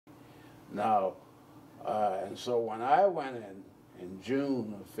Now, and so when I went in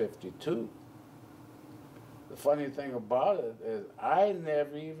June of '52, the funny thing about it is I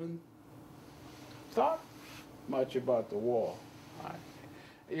never even thought much about the war.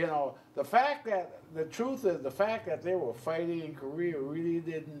 You know, the truth is the fact that they were fighting in Korea really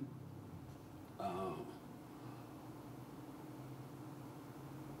didn't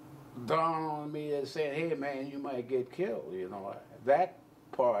dawn on me as saying, hey man, you might get killed, you know. That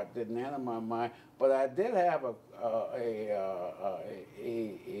part didn't enter my mind, but I did have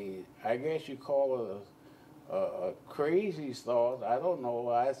I guess you call it a crazy thought. I don't know.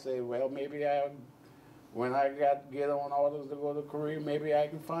 I say, well, maybe when I get on orders to go to Korea, maybe I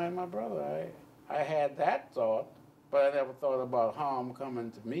can find my brother. I had that thought, but I never thought about harm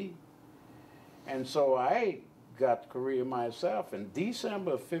coming to me. And so I got to Korea myself in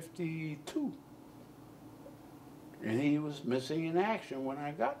December of '52. And he was missing in action when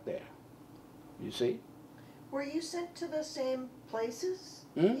I got there. You see? Were you sent to the same places?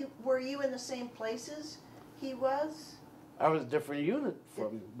 Hmm? Were you in the same places he was? I was a different unit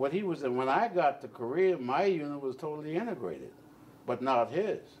from what he was in. When I got to Korea, my unit was totally integrated, but not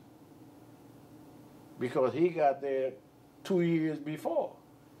his. Because he got there 2 years before.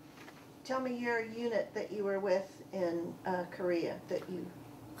 Tell me your unit that you were with in Korea that you...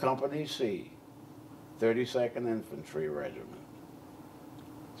 Company C, 32nd Infantry Regiment,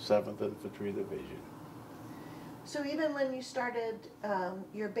 7th Infantry Division. So even when you started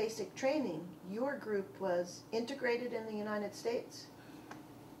your basic training, your group was integrated in the United States?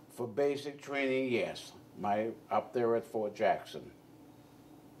 For basic training, yes. Up there at Fort Jackson.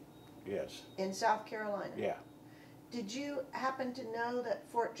 Yes. In South Carolina? Yeah. Did you happen to know that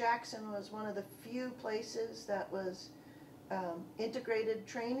Fort Jackson was one of the few places that was integrated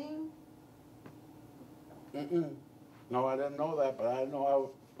training? Mm-mm. No, I didn't know that, but I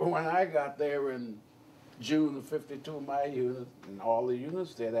know when I got there in June of '52, my unit and all the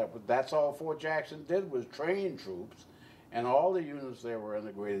units there, that's all Fort Jackson did was train troops, and all the units there were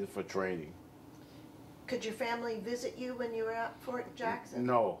integrated for training. Could your family visit you when you were at Fort Jackson?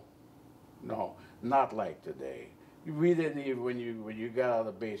 No, not like today. We didn't even, when you got out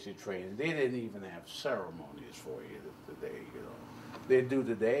of basic training, they didn't even have ceremonies for you today, you know. They do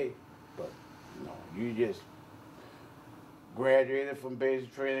today, but no, you just graduated from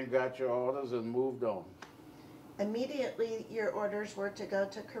basic training, got your orders, and moved on. Immediately, your orders were to go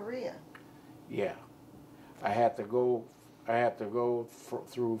to Korea. Yeah, I had to go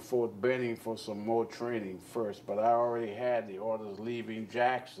through Fort Benning for some more training first, but I already had the orders leaving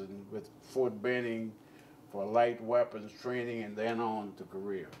Jackson with Fort Benning for light weapons training and then on to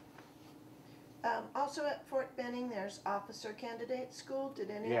Korea. Also at Fort Benning, there's Officer Candidate School. Did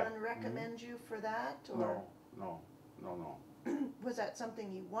anyone recommend you for that? Or No. was that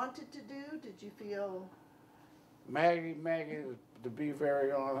something you wanted to do? Did you feel... Maggie, to be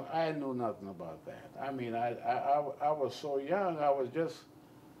very honest, I knew nothing about that. I mean, I was so young. I was just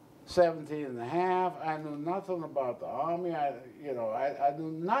 17 and a half. I knew nothing about the Army. I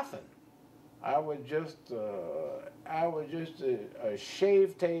knew nothing. I was just a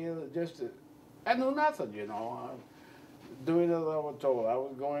shaved tail. I knew nothing, you know. Doing as I was told. I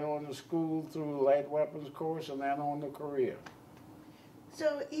was going on to school through light weapons course and then on to Korea.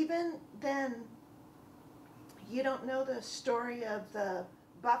 So even then, you don't know the story of the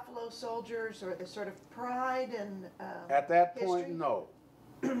Buffalo Soldiers or the sort of pride and at that history? point, no.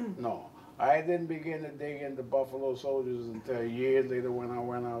 No. I didn't begin to dig into Buffalo Soldiers until years later when I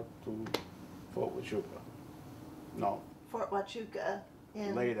went out to Fort Huachuca. No. Fort Huachuca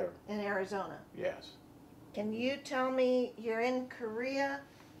in Arizona. Yes. Can you tell me, you're in Korea,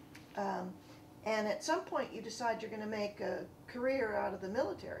 and at some point you decide you're going to make a career out of the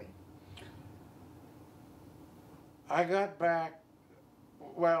military. I got back,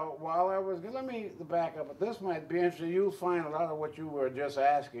 well, while I was, let me back up, but this might be interesting. You'll find a lot of what you were just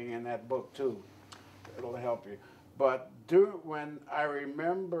asking in that book too. It'll help you. But when I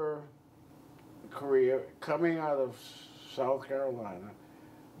remember Korea, coming out of South Carolina,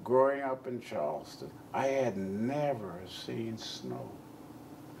 growing up in Charleston, I had never seen snow.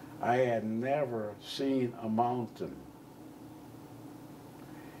 I had never seen a mountain.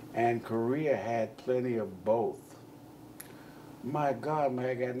 And Korea had plenty of both. My God,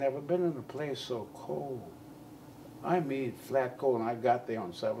 Meg, I'd never been in a place so cold. I mean, flat cold. And I got there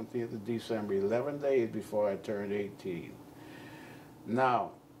on 17th of December, 11 days before I turned 18.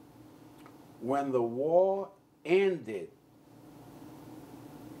 Now, when the war ended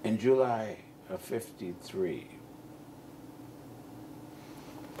in July of '53,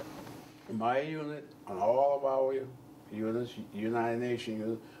 my unit and all of our units, United Nations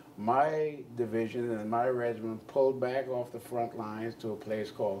units, my division and my regiment pulled back off the front lines to a place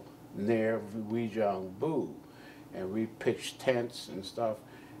called near Weijangbu, and we pitched tents and stuff,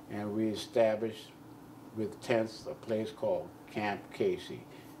 and we established with tents a place called Camp Casey.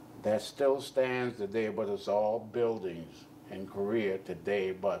 That still stands today, but it's all buildings in Korea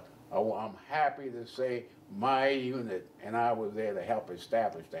today. But I'm happy to say my unit and I was there to help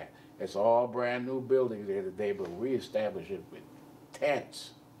establish that. It's all brand new buildings there today, but we established it with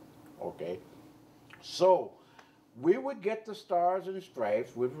tents, okay? So we would get the Stars and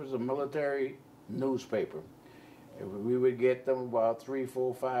Stripes, which was a military newspaper. We would get them about 3,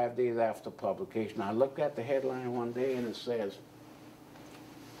 4, 5 days after publication. I looked at the headline one day and it says,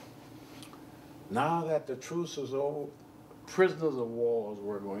 now that the truce is over, prisoners of war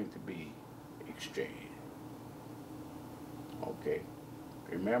were going to be exchanged. Okay.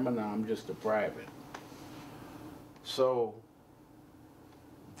 Remember now, I'm just a private. So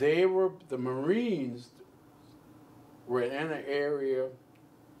the Marines were in an area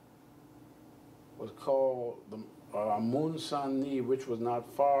was called the Munsan-ni, which was not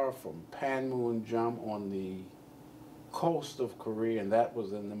far from Panmunjom on the coast of Korea, and that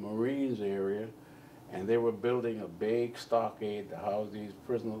was in the Marines area. And they were building a big stockade to house these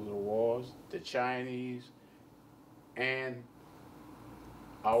prisoners of war, the Chinese, and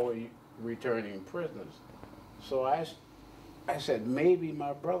our returning prisoners. So I said, maybe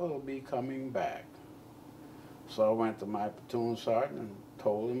my brother will be coming back. So I went to my platoon sergeant and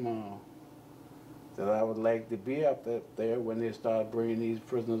told him that I would like to be up there when they started bringing these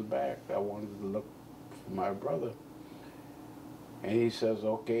prisoners back. I wanted to look for my brother. And he says,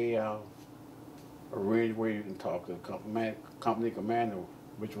 okay, I'll arrange where you can talk to the company commander,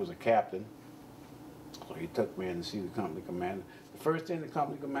 which was a captain. So he took me in to see the company commander. The first thing the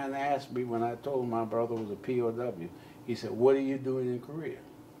company commander asked me when I told him my brother was a POW, he said, what are you doing in Korea?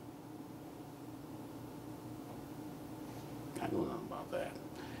 I know nothing about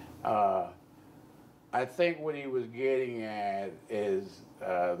that. I think what he was getting at is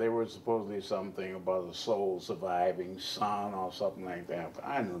there was supposedly something about a soul surviving son or something like that. But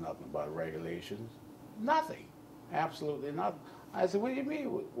I knew nothing about regulations. Nothing. Absolutely nothing. I said, what do you mean?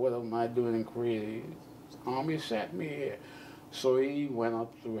 What am I doing in Korea? The Army sent me here. So he went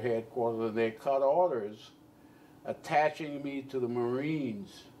up to headquarters and they cut orders attaching me to the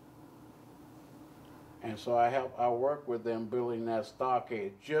Marines. And so I worked with them building that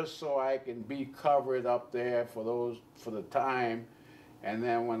stockade just so I can be covered up there for the time. And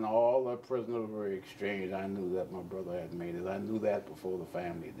then when all the prisoners were exchanged, I knew that my brother had made it. I knew that before the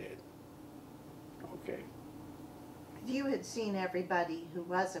family did. Okay. You had seen everybody who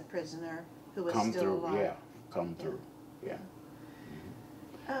was a prisoner who was Come still through, alive. yeah. Come through, yeah.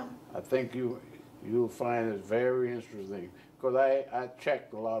 Mm-hmm. I think you'll find it very interesting because I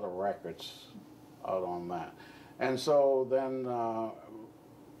checked a lot of records out on that. And so then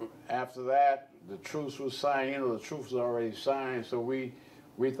after that, the truce was signed. You know, the truce was already signed, so we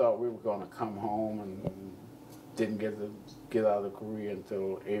thought we were going to come home and didn't get out of Korea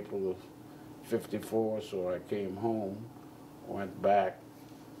until April of '54. So I came home, went back,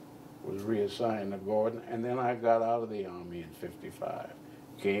 was reassigned to Gordon, and then I got out of the Army in '55.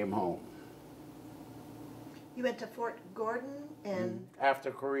 Came home. You went to Fort Gordon in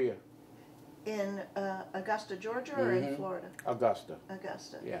after Korea. In Augusta, Georgia, or in Florida? Augusta.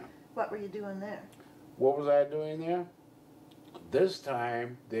 Augusta. Yeah. What were you doing there? What was I doing there? This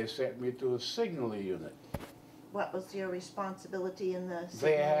time they sent me to a signal unit. What was your responsibility in the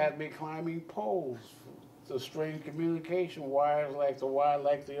signal? They had me climbing poles to string communication wires like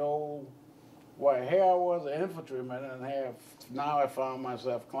the old. Well, here I was an infantryman, and now I found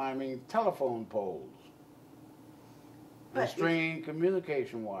myself climbing telephone poles. And stringing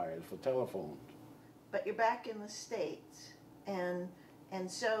communication wires for telephones. But you're back in the States, and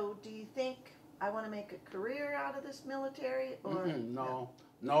so do you think I want to make a career out of this military, or no?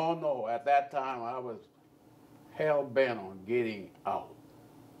 At that time, I was hell bent on getting out.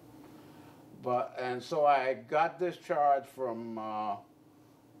 And so I got discharged from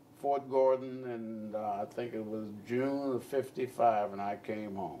Fort Gordon, and I think it was June of '55, and I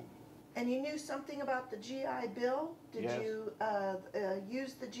came home. And you knew something about the GI Bill? Did you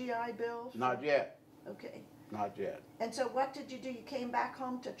use the GI Bill? Not yet. Okay. Not yet. And so what did you do? You came back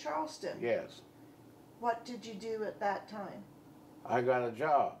home to Charleston? Yes. What did you do at that time? I got a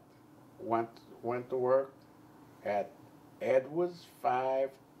job. Went to work at Edwards, $5,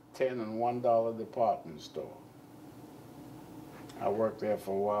 $10, and $1 department store. I worked there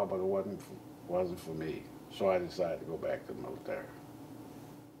for a while, but it wasn't for me. So I decided to go back to the military.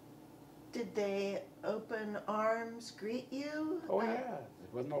 Did they open arms greet you? Oh yeah,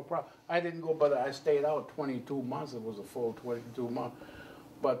 but no problem. I didn't go, but I stayed out 22 months. It was a full 22 months.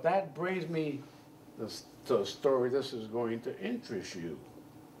 But that brings me to a story. This is going to interest you.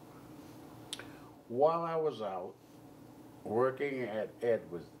 While I was out working at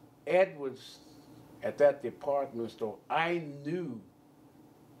Edwards, at that department store, I knew,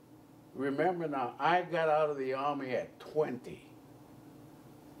 remember now, I got out of the Army at 20.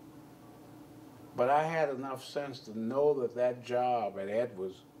 But I had enough sense to know that that job at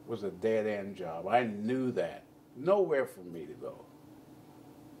Edwards was a dead-end job. I knew that. Nowhere for me to go.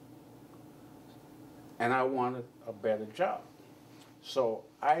 And I wanted a better job. So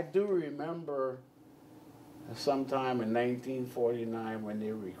I do remember sometime in 1949 when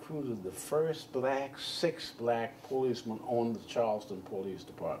they recruited the first six black policemen on the Charleston Police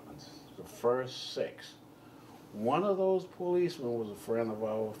Department. The first 6. One of those policemen was a friend of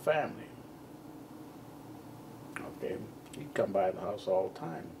our family. Okay, he'd come by the house all the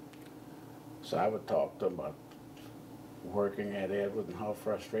time. So I would talk to him about working at Edward and how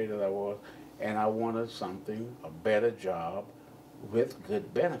frustrated I was. And I wanted something, a better job with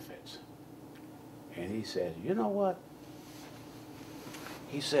good benefits. And he says, you know what?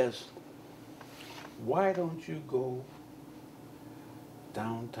 He says, why don't you go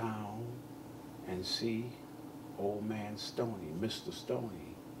downtown and see old man Stoney, Mr.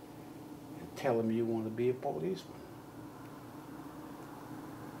 Stoney, and tell him you want to be a policeman?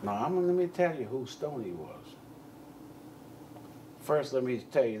 Now, let me tell you who Stoney was. First, let me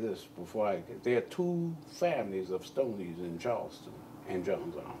tell you this before I get. There are 2 families of Stoneys in Charleston and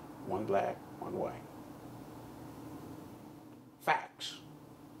Johnstown. One black, one white. Facts.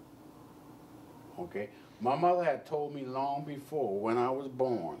 Okay? My mother had told me long before, when I was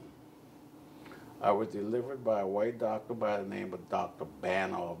born, I was delivered by a white doctor by the name of Dr.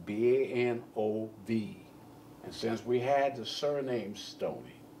 Banov, B-A-N-O-V. And since we had the surname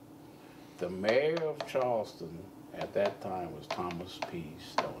Stoney, the mayor of Charleston at that time was Thomas P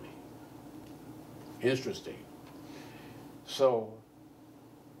Stoney. Interesting. So,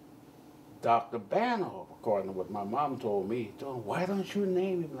 Dr. Banov, according to what my mom told me, told him, why don't you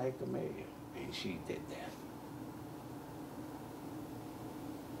name him like the mayor? And she did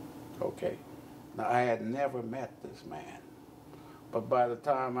that. Okay. Now, I had never met this man. But by the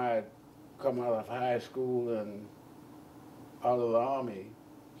time I had come out of high school and out of the Army,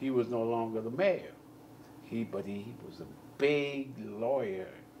 he was no longer the mayor. But he was a big lawyer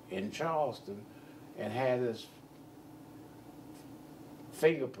in Charleston and had his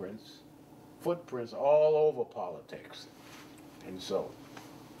footprints all over politics. And so,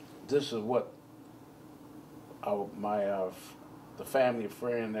 this is what the family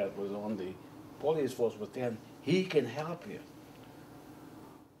friend that was on the police force was telling, he can help you.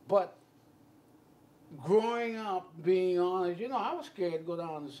 But growing up, being honest, I was scared to go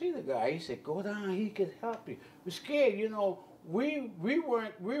down to see the guy. He said, go down, he could help you. We're scared, we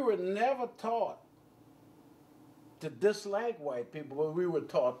were never taught to dislike white people, but we were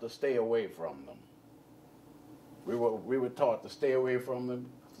taught to stay away from them. We were taught to stay away from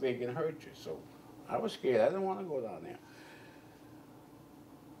them, they can hurt you. So I was scared, I didn't want to go down there.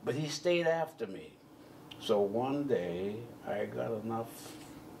 But he stayed after me. So one day, I got enough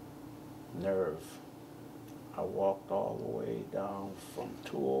nerve. I walked all the way down from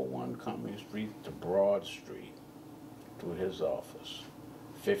 201 Company Street to Broad Street to his office.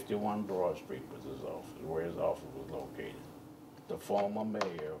 51 Broad Street was his office, where his office was located. The former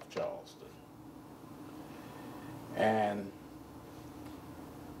mayor of Charleston. And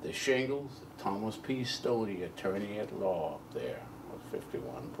the shingles, Thomas P Stoney, attorney at law up there, was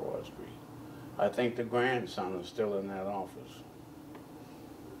 51 Broad Street. I think the grandson is still in that office.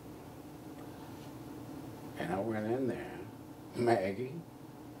 And I went in there, Maggie.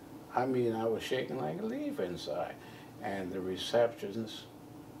 I was shaking like a leaf inside. And the receptionist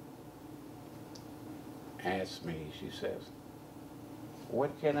asked me, she says,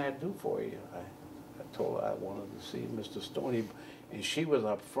 what can I do for you? I told her I wanted to see Mr. Stoney. And she was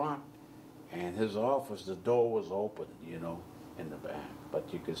up front, and his office, the door was open, in the back.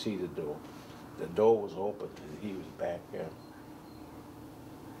 But you could see the door. The door was open, and he was back there.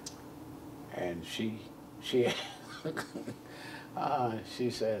 And she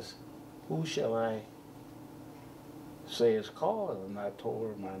says, who shall I say is calling? And I told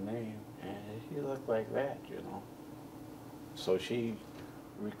her my name, and he looked like that, So she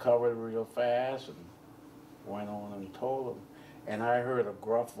recovered real fast and went on and told him. And I heard a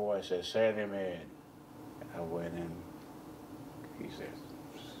gruff voice that sent him in. I went in, he said,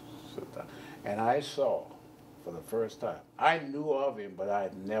 sit down. And I saw, for the first time, I knew of him, but I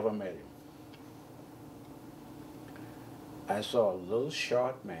had never met him. I saw a little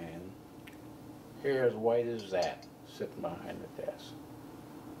short man, hair as white as that, sitting behind the desk.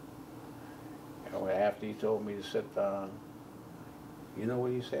 And after he told me to sit down, you know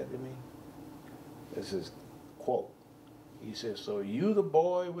what he said to me? This is quote. He said, "So you the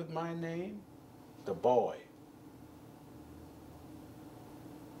boy with my name?" The boy.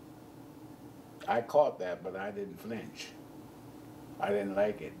 I caught that, but I didn't flinch. I didn't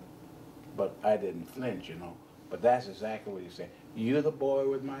like it, but I didn't flinch, you know. But that's exactly what he said. You the boy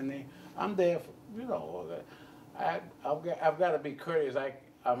with my name? I'm there for, you know, I've got to be courteous.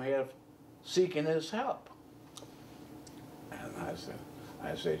 I'm here seeking his help. And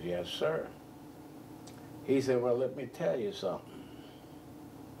I said, yes, sir. He said, well, let me tell you something.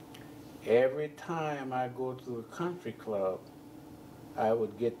 Every time I go to the country club, I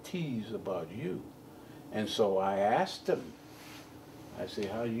would get teased about you. And so I asked him, I said,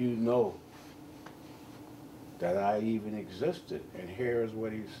 how do you know that I even existed? And here's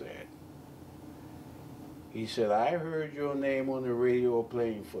what he said. He said, I heard your name on the radio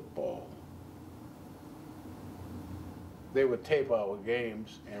playing football. They would tape our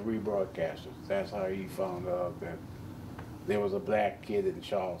games and rebroadcast it. That's how he found out that there was a black kid in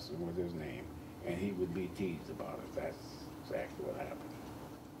Charleston with his name, and he would be teased about it. That's exactly what happened.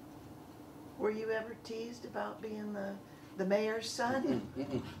 Were you ever teased about being the mayor's son?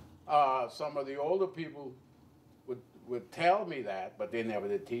 Some of the older people would tell me that, but they never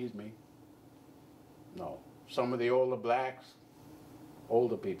did tease me. No. Some of the older blacks,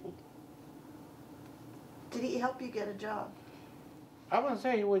 older people. Did he help you get a job? I want to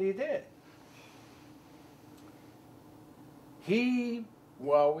tell you what he did.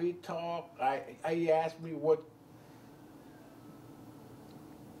 While we talked, he asked me what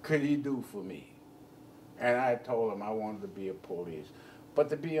could he do for me, and I told him I wanted to be a police. But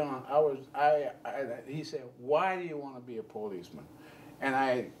to be honest, he said, "Why do you want to be a policeman?" And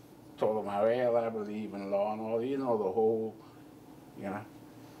I told him, "Well, I believe in law and all. You know the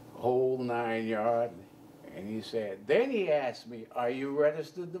whole 9 yards." And he said, then he asked me, "Are you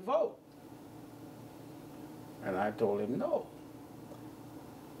registered to vote?" And I told him no.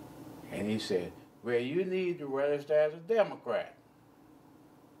 And he said, "Well, you need to register as a Democrat."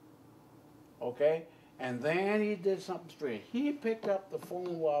 Okay? And then he did something strange. He picked up the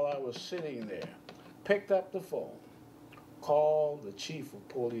phone while I was sitting there, picked up the phone, called the chief of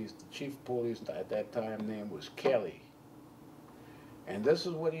police. The chief of police at that time name was Kelly. And this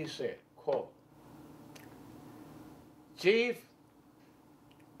is what he said, quote, "Chief,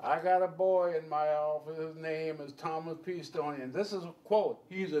 I got a boy in my office. His name is Thomas P Stoney." And this is a quote.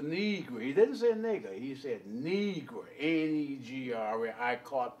 He's a Negro. He didn't say nigger. He said Negro. N-E-G-R-A. I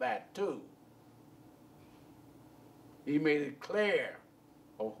caught that too. He made it clear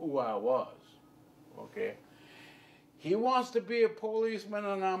of who I was. Okay? He wants to be a policeman,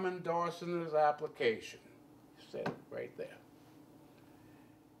 and I'm endorsing his application. He said it right there.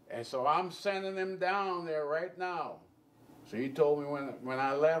 And so I'm sending him down there right now. So he told me when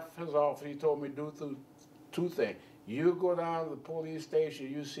I left his office, he told me to do two things. You go down to the police station,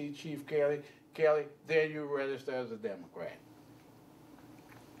 you see Chief Kelly, then you register as a Democrat.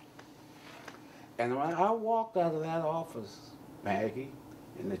 And when I walked out of that office, Maggie,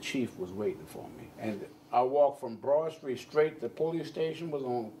 and the chief was waiting for me. And I walked from Broad Street straight, the police station was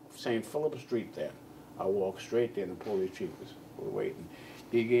on St. Philip Street then. I walked straight there and the police chief was waiting.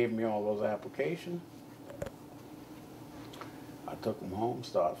 He gave me all those applications. I took them home,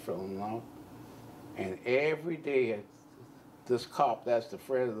 started filling them out. And every day, this cop, that's the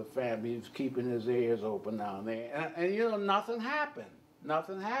friend of the family, he was keeping his ears open down there. And you know, nothing happened.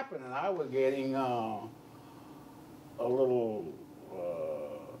 Nothing happened. And I was getting a little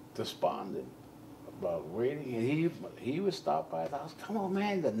despondent about waiting. And he would stop by the house. "Come on,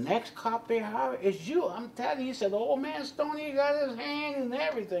 man, the next cop they hire is you. I'm telling you." He said, "Old man Stoney got his hand and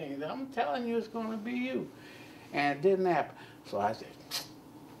everything. I'm telling you it's going to be you." And it didn't happen. So I said,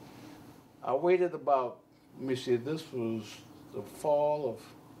 I waited about, let me see, this was the fall,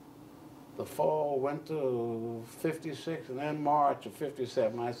 winter 56, and then March of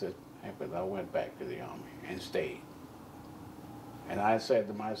 57, I said, but I went back to the Army and stayed. And I said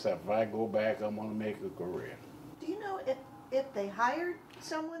to myself, if I go back, I'm going to make a career. Do you know if they hired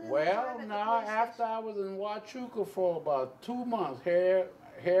someone in the Well, time at the now, police after station? I was in Huachuca for about 2 months,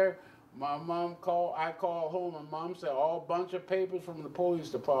 my mom called, I called home, and Mom said, "All bunch of papers from the police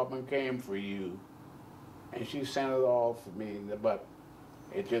department came for you." And she sent it all for me, but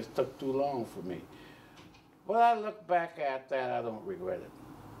it just took too long for me. But I look back at that, I don't regret it.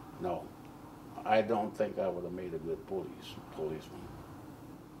 No, I don't think I would have made a good policeman.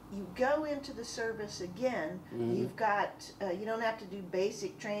 you go into the service again, you've got, you don't have to do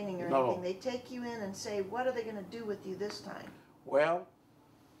basic training or anything. They take you in and say, what are they going to do with you this time? Well,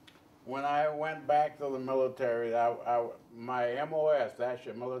 when I went back to the military, my MOS, that's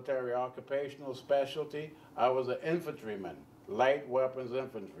your military occupational specialty, I was an infantryman, light weapons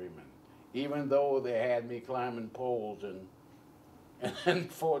infantryman, even though they had me climbing poles in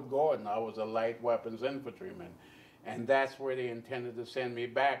Fort Gordon. I was a light weapons infantryman. And that's where they intended to send me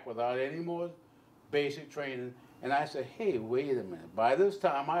back without any more basic training. And I said, hey, wait a minute. By this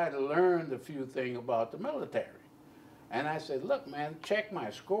time, I had learned a few things about the military. And I said, look, man, check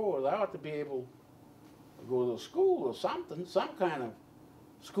my scores. I ought to be able to go to school or something, some kind of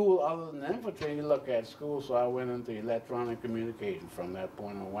school other than infantry. You look at school, so I went into electronic communication. From that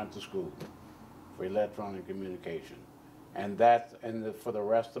point, I went to school for electronic communication. And for the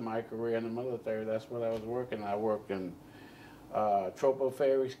rest of my career in the military, that's what I was working. I worked in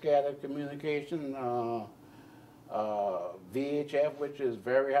tropospheric scattered communication, VHF, which is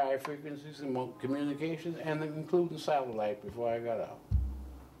very high frequencies in communications, and including satellite before I got out.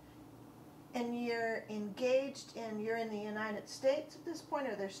 And you're engaged you're in the United States at this point,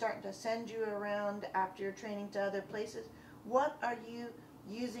 or they're starting to send you around after your training to other places? What are you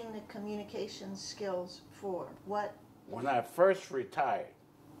using the communication skills for? When I first retired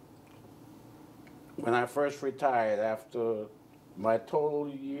after my total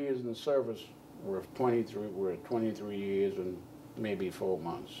years in service were 23 years and maybe 4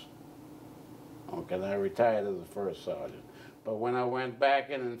 months. Okay, and I retired as a first sergeant. But when I went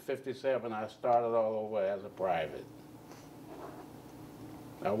back in '57, I started all over as a private.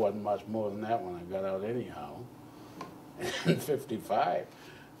 I wasn't much more than that when I got out anyhow, in '55.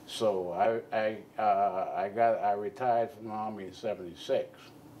 So I retired from the Army in '76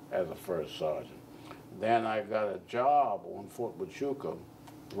 as a first sergeant. Then I got a job on Fort Huachuca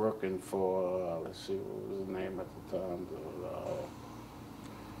working for, let's see, what was the name at the time?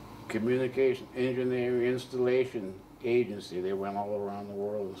 Communication Engineering Installation Agency. They went all around the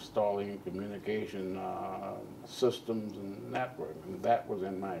world installing communication systems and network. And that was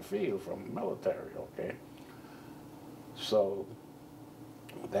in my field from the military, okay? So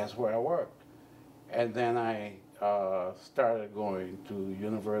that's where I worked. And then I started going to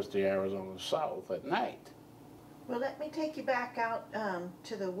University of Arizona South at night. Well, let me take you back out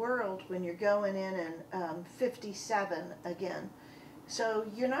to the world when you're going in 57 again. So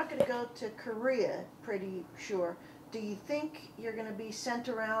you're not going to go to Korea, pretty sure. Do you think you're going to be sent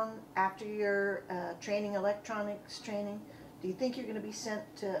around after your electronics training? Do you think you're going to be sent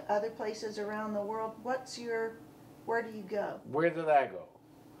to other places around the world? Where do you go? Where did I go?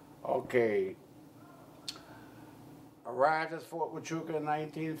 Okay. Arrived at Fort Huachuca in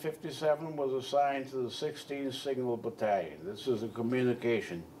 1957, was assigned to the 16th Signal Battalion. This is a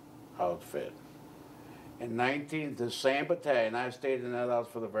communication outfit. In the same battalion, I stayed in that house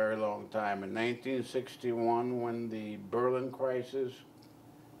for a very long time. In 1961, when the Berlin crisis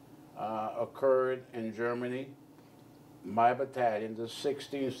occurred in Germany, my battalion, the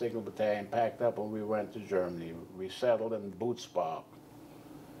 16th Signal Battalion, packed up and we went to Germany. We settled in Butzbach,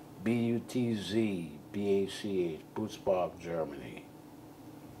 B-U-T-Z-B-A-C-H, Butzbach, Germany.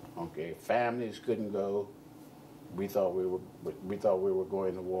 Okay, families couldn't go. We thought we were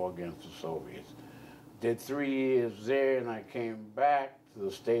going to war against the Soviets. Did 3 years there, and I came back to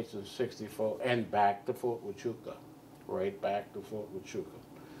the States in '64 and back to Fort Huachuca, right back to Fort Huachuca.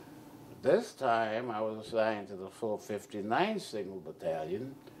 This time I was assigned to the full 59th Signal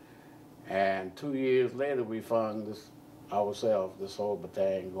Battalion, and 2 years later we found this whole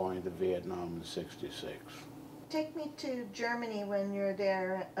battalion going to Vietnam in '66. Take me to Germany when you're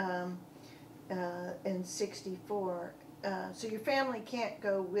there in '64. So your family can't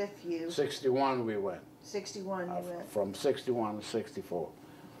go with you. 61 we went. 61 you went. From 61 to '64.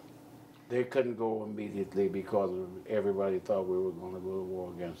 They couldn't go immediately because everybody thought we were going to go to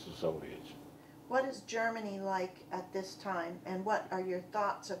war against the Soviets. What is Germany like at this time, and what are your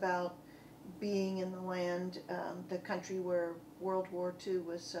thoughts about being in the land, the country where World War II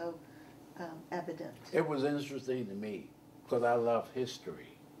was so evident? It was interesting to me because I love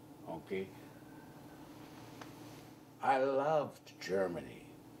history, okay? I loved Germany,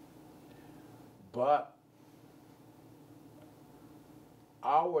 but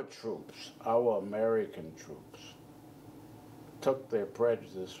our troops, our American troops, took their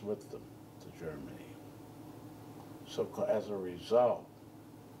prejudice with them to Germany. So as a result,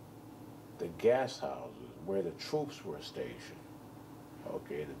 the gas houses where the troops were stationed,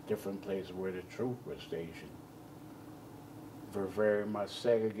 okay, the different places where the troops were stationed, were very much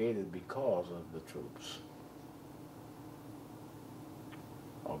segregated because of the troops.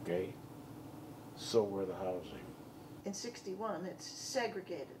 okay? So were the housing. In 61, it's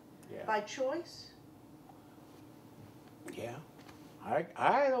segregated. Yeah. By choice? Yeah.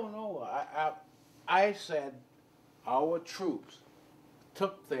 I don't know. I said our troops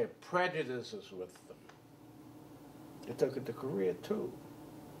took their prejudices with them. They took it to Korea too.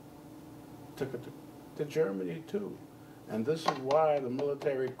 Took it to Germany too. And this is why the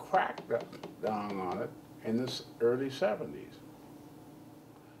military cracked down on it in the early 70s.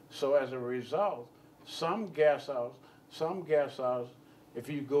 So as a result, some gas houses, if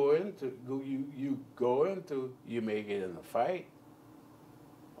you go into, you may get in a fight,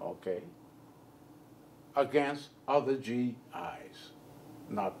 okay, against other GIs,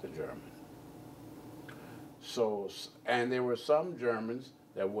 not the German. So, and there were some Germans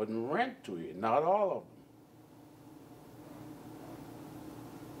that wouldn't rent to you, not all of them.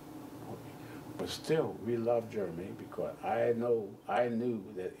 But still, we loved Germany because I knew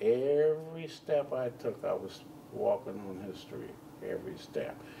that every step I took, I was walking on history, every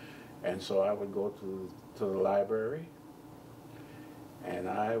step. And so I would go to the library, and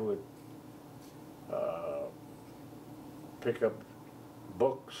I would pick up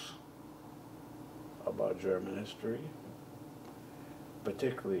books about German history,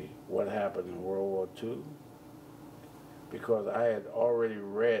 particularly what happened in World War II, because I had already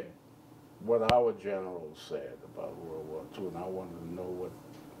read what our generals said about World War II, and I wanted to know what